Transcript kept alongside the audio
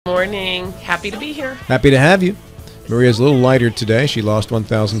Morning. Happy to be here. Happy to have you. Maria's a little lighter today. She lost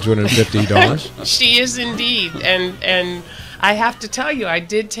 $1,250. She is indeed. And I have to tell you, I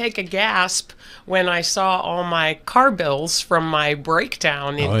did take a gasp when I saw all my car bills from my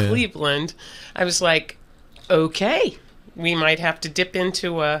breakdown in Cleveland. I was like, okay, we might have to dip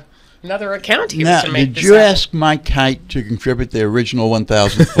into another account here now, to make did you ask Mike Hite to contribute the original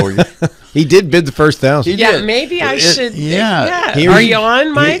 1,000 for you? He did bid the first 1,000. Yeah, maybe I should. Yeah. Are you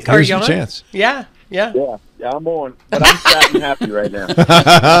on, Mike? Here's you your on? chance. Yeah, I'm on. But I'm fat and happy right now.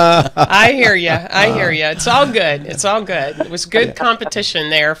 I hear you. It's all good. It's all good. It was good competition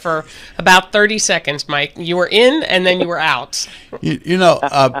there for about 30 seconds, Mike. You were in and then you were out.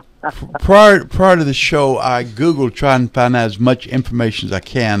 Prior to the show, I Googled trying to find out as much information as I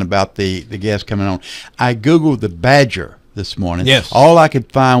can about the guest coming on. I Googled the badger this morning. Yes. All I could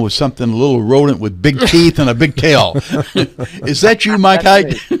find was something, a little rodent with big teeth and a big tail. Is that you, Mike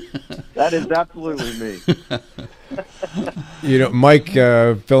Hite? That is absolutely me. Mike,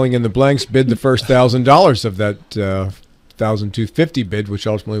 filling in the blanks, bid the first $1,000 of that $1,250 bid, which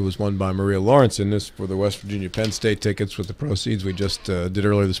ultimately was won by Maria Lawrence. And this for the West Virginia Penn State tickets with the proceeds we just did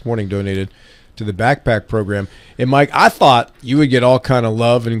earlier this morning, donated to the backpack program. And Mike, I thought you would get all kind of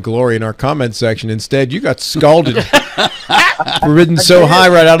love and glory in our comment section. Instead, you got scalded for bidding so high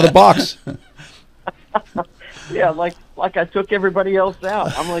right out of the box. Yeah, like I took everybody else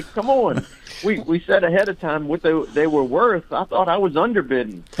out. I'm like, come on. We said ahead of time what they were worth. I thought I was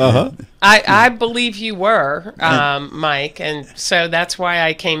underbidding. I believe you were, Mike, and so that's why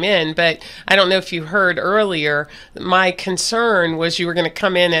I came in. But I don't know if you heard earlier, my concern was you were going to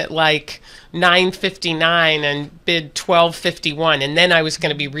come in at like $9.59 and bid $12.51, and then I was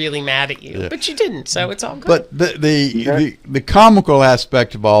going to be really mad at you. Yeah. But you didn't, so it's all good. But the comical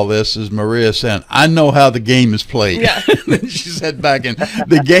aspect of all this is Maria saying, I know how the game is played. Yeah. She said back in,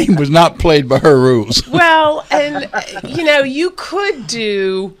 the game was not played by her rules. Well, and, you could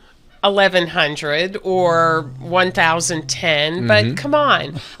do 1,100 or 1,010, but come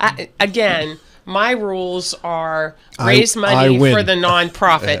on. Again, my rules are raise money for the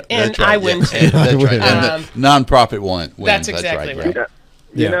nonprofit, and right. I win too. That's right. And the nonprofit wins. That's exactly right. I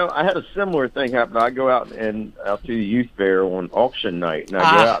had a similar thing happen. I go out to the youth fair on auction night, and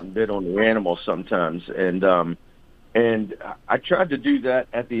I go out and bid on the animals sometimes, and I tried to do that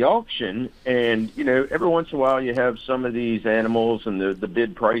at the auction, and, every once in a while you have some of these animals and the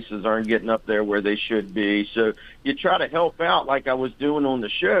bid prices aren't getting up there where they should be. So you try to help out like I was doing on the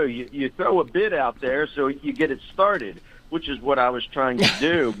show. You throw a bid out there so you get it started, which is what I was trying to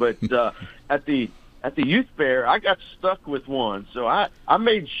do. But at the youth fair, I got stuck with one. So I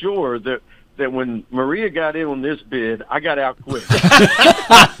made sure that when Maria got in on this bid, I got out quick.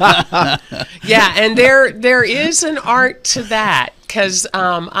 Yeah, and there is an art to that, because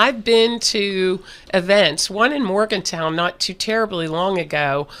I've been to events, one in Morgantown not too terribly long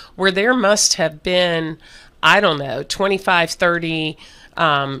ago, where there must have been, 25, 30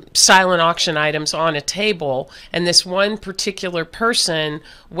 silent auction items on a table, and this one particular person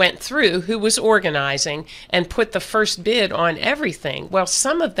went through who was organizing and put the first bid on everything. Well,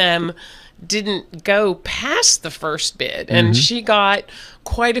 some of them didn't go past the first bid, and she got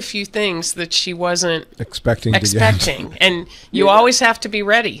quite a few things that she wasn't expecting. And you always have to be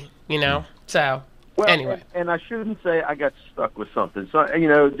ready, So anyway, and I shouldn't say I got stuck with something. So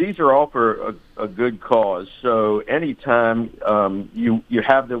these are all for a good cause. So anytime you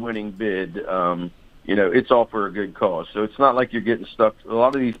have the winning bid, it's all for a good cause. So it's not like you're getting stuck. A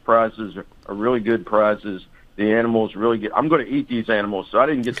lot of these prizes are really good prizes. The animals really get. I'm going to eat these animals, so I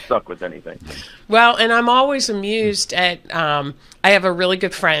didn't get stuck with anything. Well, and I'm always amused at. I have a really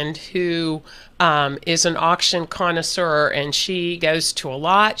good friend who is an auction connoisseur, and she goes to a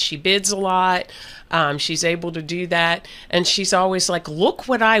lot. She bids a lot. She's able to do that, and she's always like, "Look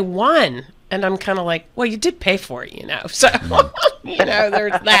what I won!" And I'm kind of like, "Well, you did pay for it, So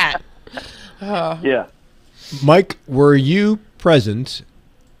there's that." Yeah. Mike, were you present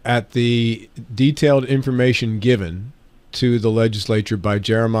at the detailed information given to the legislature by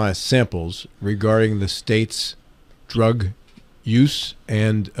Jeremiah Samples regarding the state's drug use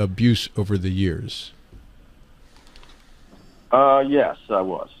and abuse over the years? Yes, I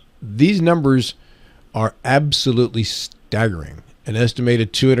was. These numbers are absolutely staggering. An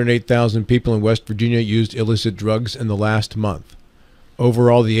estimated 208,000 people in West Virginia used illicit drugs in the last month.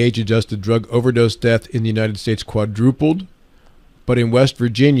 Overall, the age-adjusted drug overdose death in the United States quadrupled. But in West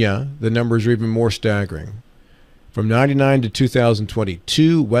Virginia, the numbers are even more staggering. From 1999 to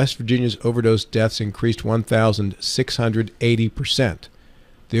 2022, West Virginia's overdose deaths increased 1,680%.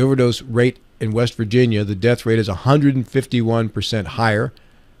 The overdose rate in West Virginia, the death rate is 151% higher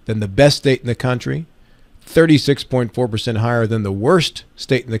than the best state in the country, 36.4% higher than the worst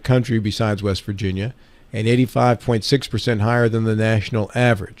state in the country besides West Virginia, and 85.6% higher than the national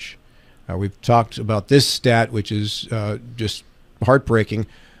average. We've talked about this stat, which is just heartbreaking.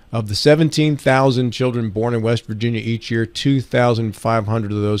 Of the 17,000 children born in West Virginia each year,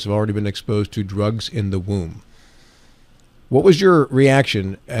 2,500 of those have already been exposed to drugs in the womb. What was your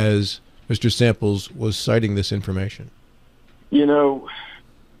reaction as Mr. Samples was citing this information? You know,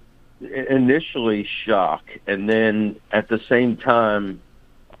 initially shock, and then at the same time,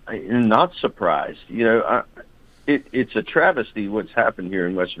 I'm not surprised. You know, it's a travesty what's happened here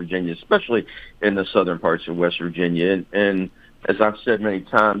in West Virginia, especially in the southern parts of West Virginia. And as I've said many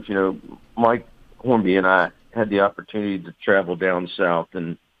times, you know, Mike Hornby and I had the opportunity to travel down south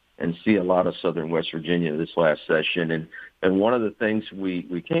and see a lot of southern West Virginia this last session. And one of the things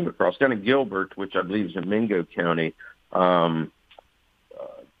we came across down in Gilbert, which I believe is in Mingo County,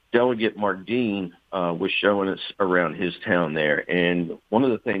 Delegate Mark Dean was showing us around his town there. And one of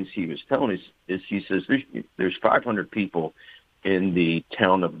the things he was telling us is he says there's 500 people in the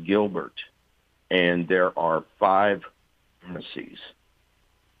town of Gilbert, and there are 5 pharmacies.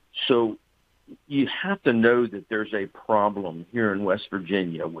 So you have to know that there's a problem here in West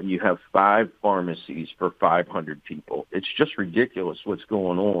Virginia when you have 5 pharmacies for 500 people. It's just ridiculous what's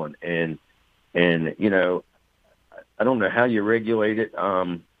going on. And you know, I don't know how you regulate it.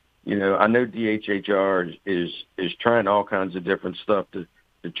 You know, I know DHHR is trying all kinds of different stuff to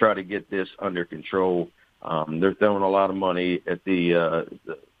try to get this under control. They're throwing a lot of money at the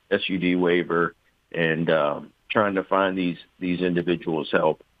SUD waiver and trying to find these individuals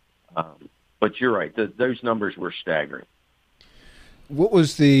help. But you're right; those numbers were staggering. What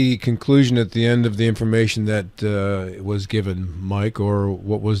was the conclusion at the end of the information that was given, Mike, or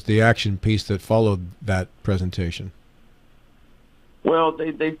what was the action piece that followed that presentation? Well,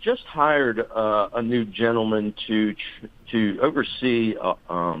 they've just hired a new gentleman to oversee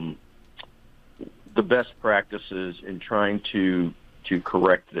the best practices in trying to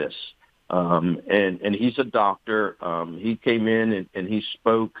correct this. And he's a doctor. He came in and he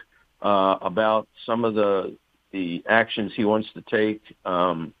spoke about some of the actions he wants to take.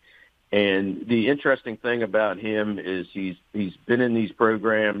 And the interesting thing about him is he's been in these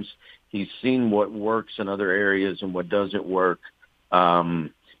programs. He's seen what works in other areas and what doesn't work.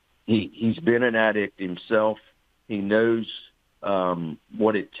 He's been an addict himself. He knows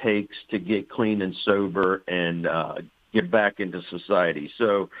what it takes to get clean and sober and get back into society.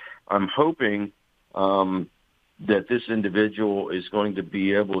 So I'm hoping that this individual is going to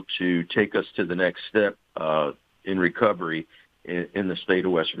be able to take us to the next step in recovery in the state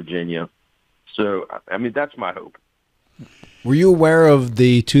of West Virginia. So, I mean, that's my hope. Were you aware of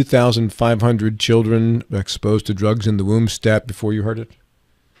the 2,500 children exposed to drugs in the womb stat before you heard it?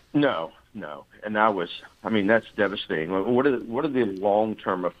 No. And that's devastating. What are the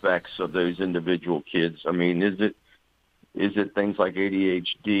long-term effects of those individual kids? I mean, is it things like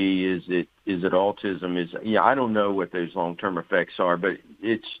ADHD? Is it autism? I don't know what those long-term effects are, but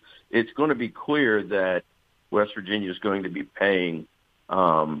it's going to be clear that West Virginia is going to be paying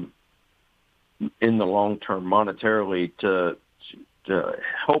in the long term monetarily to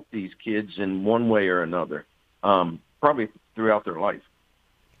help these kids in one way or another, probably throughout their life.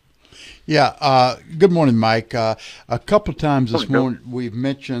 Yeah. Good morning, Mike. A couple of times this morning we've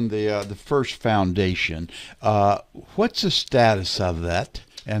mentioned the First Foundation. What's the status of that?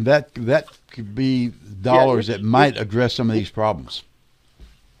 And that could be dollars that might address some of these problems.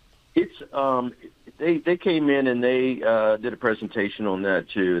 It's they came in and they did a presentation on that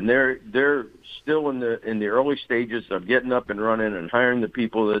too, and they're still in the early stages of getting up and running and hiring the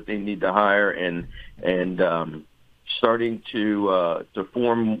people that they need to hire and starting to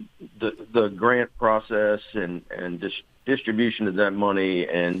form the grant process and distribution of that money.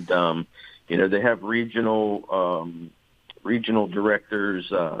 And they have regional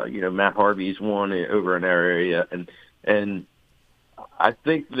directors. Matt Harvey's one over in our area, and I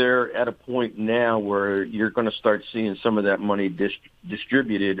think they're at a point now where you're going to start seeing some of that money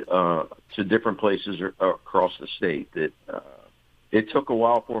distributed to different places across the state. That it took a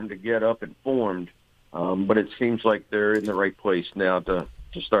while for them to get up and formed, but it seems like they're in the right place now to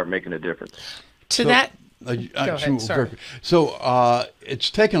start making a difference. Go ahead, sorry. So it's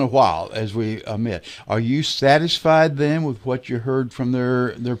taken a while, as we admit. Are you satisfied then with what you heard from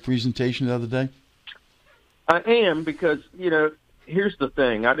their presentation the other day? I am, because here's the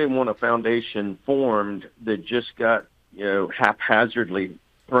thing. I didn't want a foundation formed that just got, haphazardly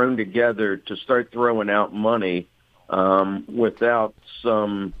thrown together to start throwing out money without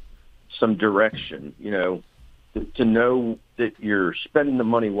some direction, to know that you're spending the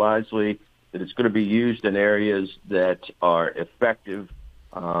money wisely, that it's going to be used in areas that are effective,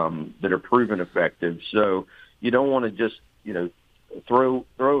 that are proven effective. So you don't want to just, throw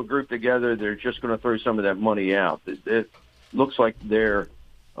a group together. They're just going to throw some of that money out. It looks like they're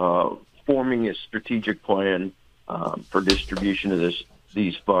forming a strategic plan for distribution of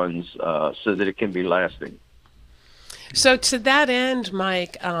these funds so that it can be lasting. So to that end,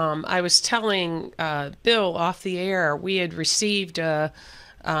 Mike, I was telling Bill off the air, we had received not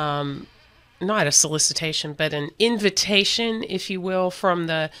a solicitation, but an invitation, if you will, from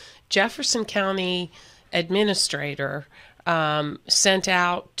the Jefferson County administrator, sent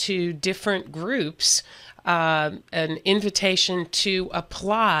out to different groups an invitation to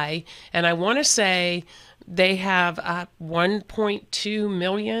apply. And I want to say they have $1.2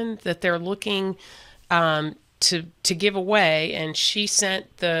 million that they're looking to give away. And she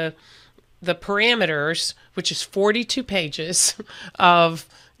sent the parameters, which is 42 pages of,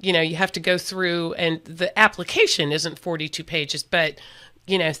 you have to go through, and the application isn't 42 pages, but,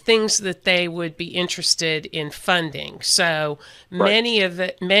 things that they would be interested in funding. So many of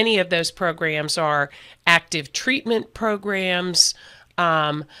those programs are active treatment programs.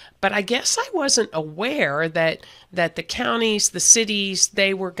 But I guess I wasn't aware that the counties, the cities,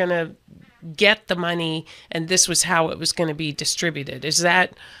 they were going to get the money, and this was how it was going to be distributed. Is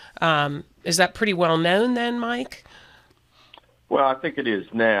that pretty well known then, Mike? Well, I think it is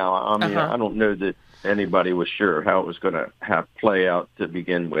now. I mean, I don't know that anybody was sure how it was going to play out to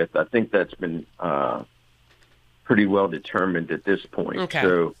begin with. I think that's been pretty well determined at this point. Okay.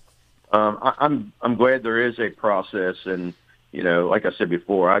 So I'm glad there is a process, and like I said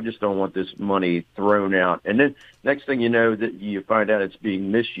before, I just don't want this money thrown out. And then next thing you know, that you find out it's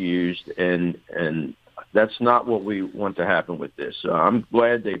being misused, and that's not what we want to happen with this. So I'm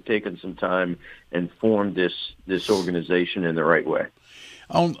glad they've taken some time and formed this organization in the right way.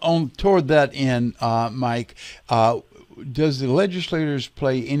 Toward that end, Mike, does the legislators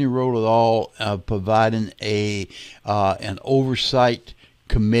play any role at all providing an oversight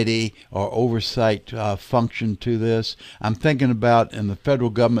committee or oversight function to this? I'm thinking about in the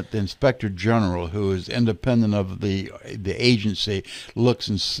federal government, the Inspector General, who is independent of the agency, looks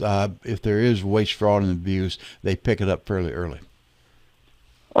and if there is waste, fraud, and abuse, they pick it up fairly early.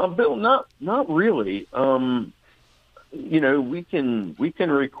 Bill, not really. We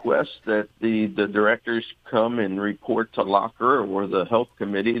can request that the directors come and report to Locker or the health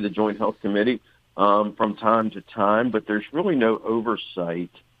committee, the Joint Health Committee, from time to time, but there's really no oversight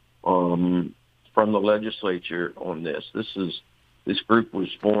from the legislature on this. This group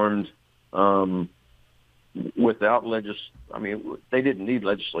was formed without they didn't need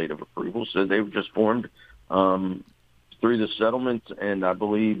legislative approval, so they were just formed through the settlement, and I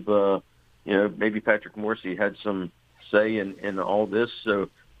believe maybe Patrick Morrissey had some say in all this. So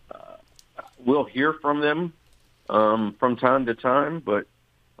we'll hear from them from time to time, but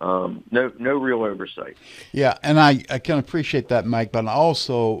no real oversight. Yeah, and I can appreciate that, Mike, but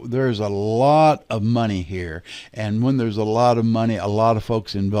also there's a lot of money here, and when there's a lot of money, a lot of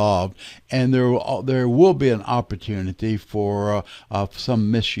folks involved, and there will be an opportunity for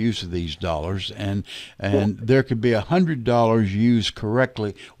some misuse of these dollars, and there could be $100 used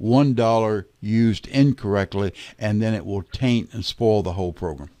correctly, $1 used incorrectly, and then it will taint and spoil the whole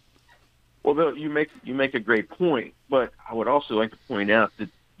program. Well, Bill, you make a great point, but I would also like to point out that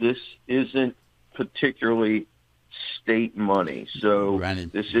this isn't particularly state money. So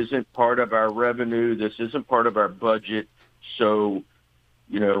this isn't part of our revenue. This isn't part of our budget. So,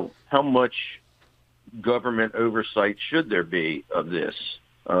 how much government oversight should there be of this?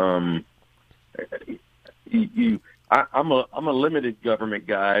 I'm a limited government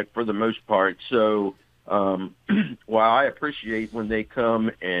guy for the most part. So while I appreciate when they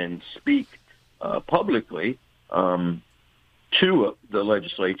come and speak publicly, to the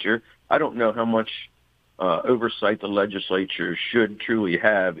legislature, I don't know how much oversight the legislature should truly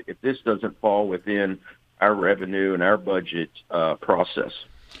have if this doesn't fall within our revenue and our budget process.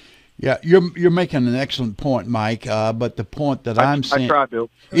 Yeah, you're making an excellent point, Mike. But the point that I'm saying, I try, Bill.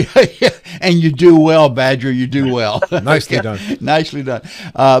 Yeah, and you do well, Badger. You do well. Nicely done. Nicely done.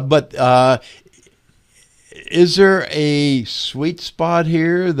 But is there a sweet spot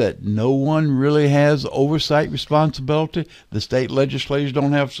here that no one really has oversight responsibility? The state legislators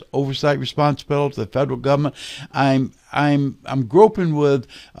don't have oversight responsibility. The federal government. I'm groping with.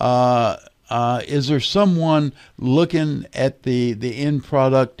 Is there someone looking at the end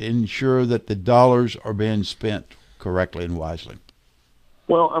product to ensure that the dollars are being spent correctly and wisely?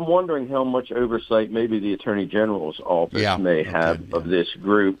 Well, I'm wondering how much oversight maybe the Attorney General's office may have of this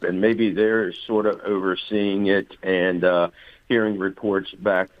group, and maybe they're sort of overseeing it. And hearing reports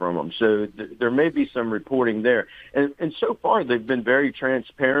back from them. So there may be some reporting there. And so far they've been very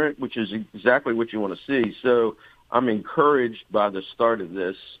transparent, which is exactly what you want to see. So I'm encouraged by the start of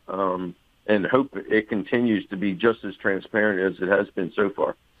this and hope it continues to be just as transparent as it has been so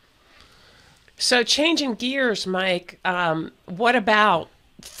far. So changing gears, Mike, what about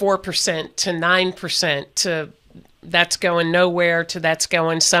 4% to 9% to that's going nowhere to that's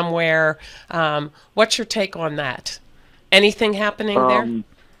going somewhere? What's your take on that? Anything happening there?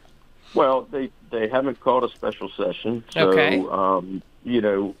 Well, they haven't called a special session, so okay.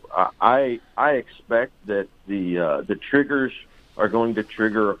 I expect that the triggers are going to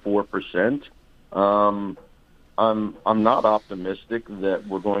trigger a 4%. I'm not optimistic that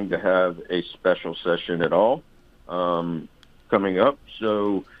we're going to have a special session at all coming up,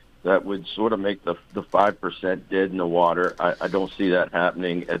 so that would sort of make the 5% dead in the water. I don't see that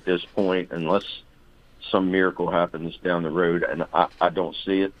happening at this point unless some miracle happens down the road, and I don't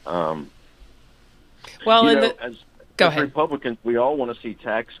see it. Well, as Republicans, we all want to see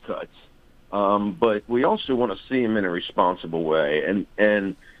tax cuts, but we also want to see them in a responsible way. And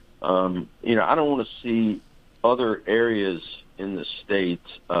I don't want to see other areas in the state,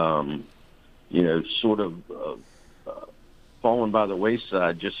 sort of falling by the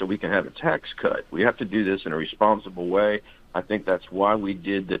wayside just so we can have a tax cut. We have to do this in a responsible way. I think that's why we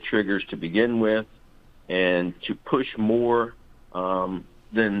did the triggers to begin with, and to push more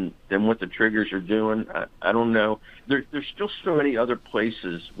than what the triggers are doing. I don't know. There's still so many other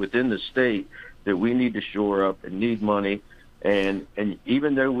places within the state that we need to shore up and need money. And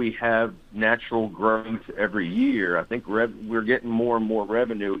even though we have natural growth every year, I think we're getting more and more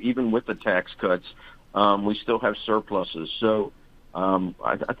revenue, even with the tax cuts. We still have surpluses. So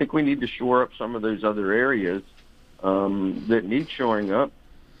I think we need to shore up some of those other areas that need shoring up,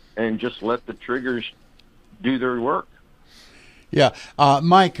 and just let the triggers do their work. Yeah,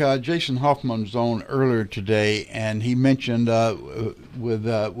 Mike, Jason Hoffman was on earlier today, and he mentioned with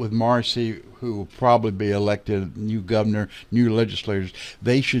Marcy, who will probably be elected, new governor, new legislators,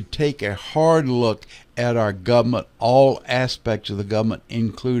 they should take a hard look at our government, all aspects of the government,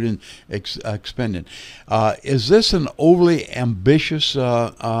 including expending. Is this an overly ambitious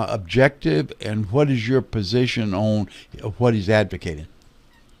objective, and what is your position on what he's advocating?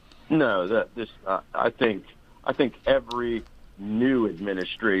 No, I think every new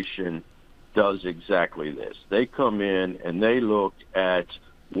administration does exactly this. They come in and they look at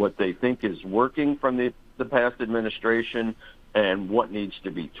what they think is working from the past administration and what needs to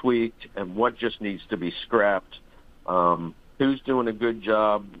be tweaked and what just needs to be scrapped. Who's doing a good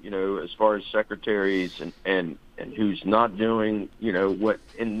job, as far as secretaries, and who's not doing, what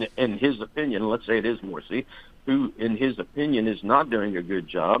in his opinion, let's say it is Morsi, who in his opinion is not doing a good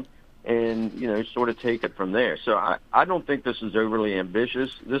job, and sort of take it from there. So I don't think this is overly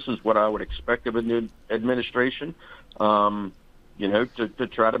ambitious. This is what I would expect of a new administration, to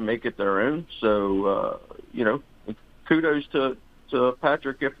try to make it their own. So kudos to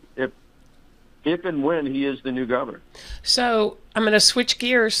Patrick if and when he is the new governor. So I'm going to switch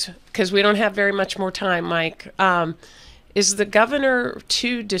gears because we don't have very much more time, Mike. Is the governor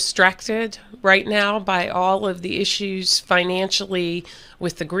too distracted right now by all of the issues financially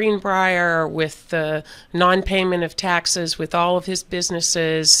with the Greenbrier, with the non-payment of taxes, with all of his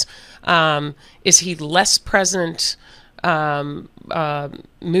businesses? Is he less present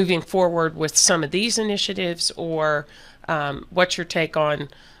moving forward with some of these initiatives, or what's your take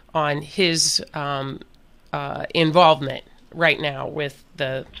on his involvement right now with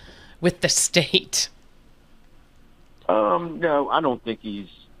the state? No, I don't think he's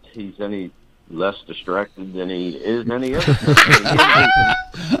any less distracted than he is any other.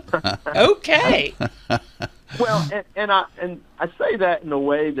 Okay. Well, and I say that in a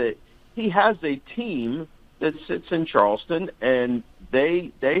way that he has a team that sits in Charleston, and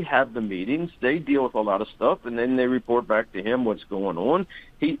they have the meetings. They deal with a lot of stuff, and then they report back to him what's going on.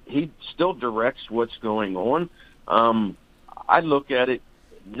 He still directs what's going on. I look at it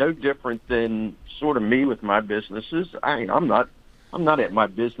no different than sort of me with my businesses. I'm not at my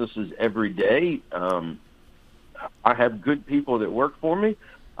businesses every day. I have good people that work for me.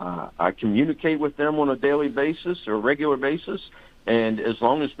 I communicate with them on a daily basis or regular basis, and as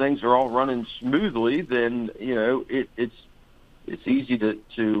long as things are all running smoothly, then it's easy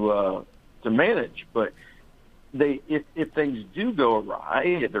to manage. But if things do go awry,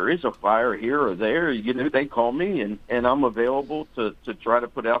 if there is a fire here or there, they call me, and I'm available to try to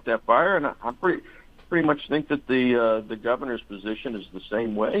put out that fire. And pretty much think that the governor's position is the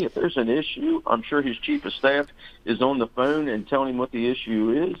same way. If there's an issue, I'm sure his chief of staff is on the phone and telling him what the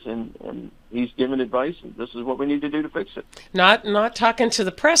issue is, and he's giving advice, and this is what we need to do to fix it. Not talking to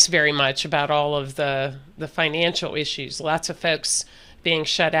the press very much about all of the financial issues. Lots of folks being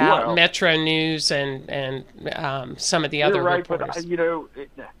shut out, Well, Metro News and some of the other you're right, reporters.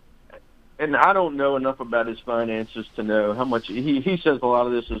 but and I don't know enough about his finances to know how much he says a lot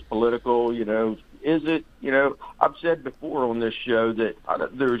of this is political. Is it? I've said before on this show that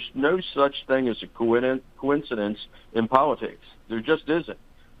there's no such thing as a coincidence in politics. There just isn't.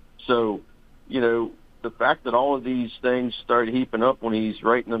 So, the fact that all of these things start heaping up when he's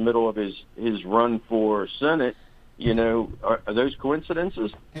right in the middle of his run for Senate, are those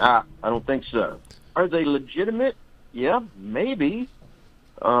coincidences? I don't think so. Are they legitimate? Yeah, maybe.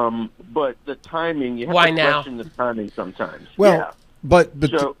 But the timing, you have Why to now? question the timing sometimes. Well, yeah. but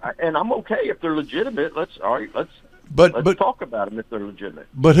So, and I'm okay if they're legitimate. Let's But talk about them if they're legitimate.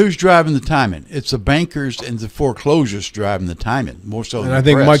 But who's driving the timing? It's the bankers and the foreclosures driving the timing more so. and than I the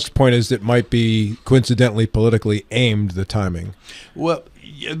think press. Mike's point is it might be coincidentally politically aimed, the timing. Well,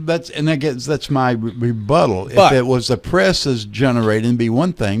 yeah, that's my rebuttal. But- if it was the press is generating, it'd be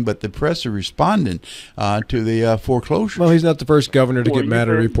one thing, but the press are responding to the foreclosures. Well, he's not the first governor to Well, get mad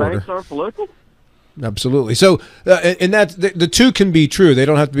at a you think reporter. banks aren't political? Absolutely. So, and that the two can be true. They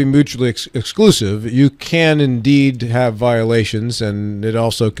don't have to be mutually exclusive. You can indeed have violations, and it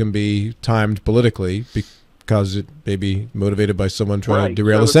also can be timed politically because it may be motivated by someone trying to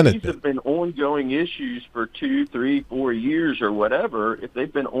derail so a Senate if these bid. have been ongoing issues for 2, 3, 4 years or whatever. If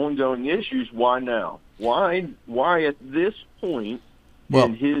they've been ongoing issues, why now? Why at this point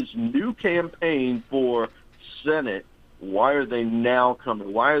in his new campaign for Senate? Why are they now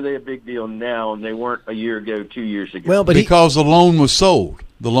coming? Why are they a big deal now, and they weren't a year ago, 2 years ago? Well, but because the loan was sold.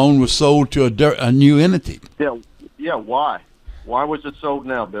 The loan was sold to a new entity. Yeah. Why? Why was it sold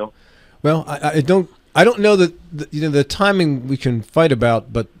now, Bill? Well, I don't know that the timing we can fight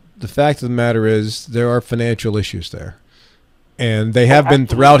about, but the fact of the matter is there are financial issues there, and they have been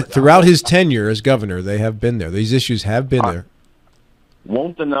throughout his tenure as governor. They have been there. These issues have been there.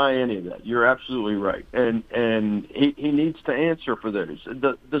 Won't deny any of that. You're absolutely right, and he needs to answer for those.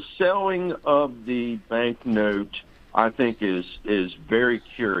 The selling of the banknote, I think, is very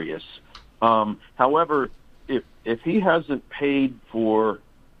curious. However, if he hasn't paid for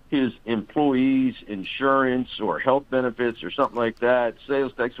his employees' insurance or health benefits or something like that,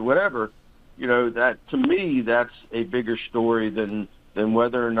 sales tax or whatever, that to me that's a bigger story than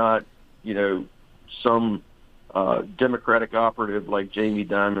whether or not some Democratic operative like Jamie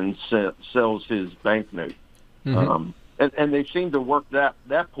Dimon sells his banknote. And they seem to work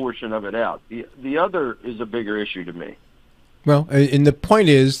that portion of it out. The other is a bigger issue to me. Well, and the point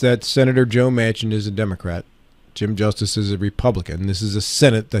is that Senator Joe Manchin is a Democrat. Jim Justice is a Republican. This is a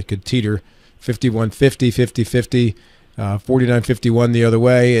Senate that could teeter 51-50, 50-50, 49-51 the other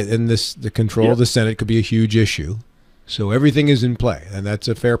way, and the control of the Senate could be a huge issue. So everything is in play, and that's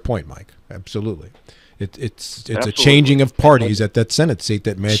a fair point, Mike. Absolutely. It's a changing of parties at that Senate seat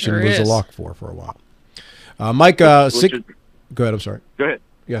that Manchin was a lock for a while. Mike, go ahead. I'm sorry. Go ahead.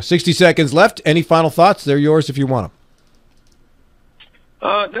 Yeah, 60 seconds left. Any final thoughts? They're yours if you want them.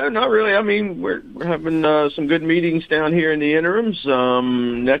 No, not really. I mean, we're having some good meetings down here in the interims.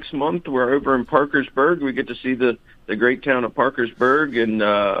 Next month, we're over in Parkersburg. We get to see the great town of Parkersburg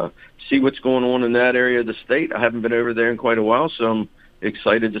and see what's going on in that area of the state. I haven't been over there in quite a while, so I'm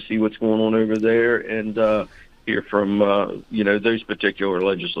excited to see what's going on over there and hear from those particular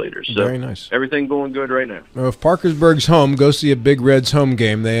legislators. So very nice. Everything going good right now. Well, if Parkersburg's home, go see a Big Reds home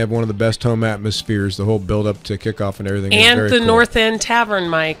game. They have one of the best home atmospheres. The whole build up to kickoff and everything. And is very the cool. North End Tavern,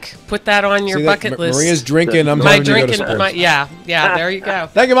 Mike. Put that on your bucket list. Maria's drinking. I'm My having to go to drinking. sports. Yeah. There you go.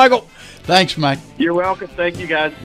 Thank you, Michael. Thanks, Mike. You're welcome. Thank you, guys.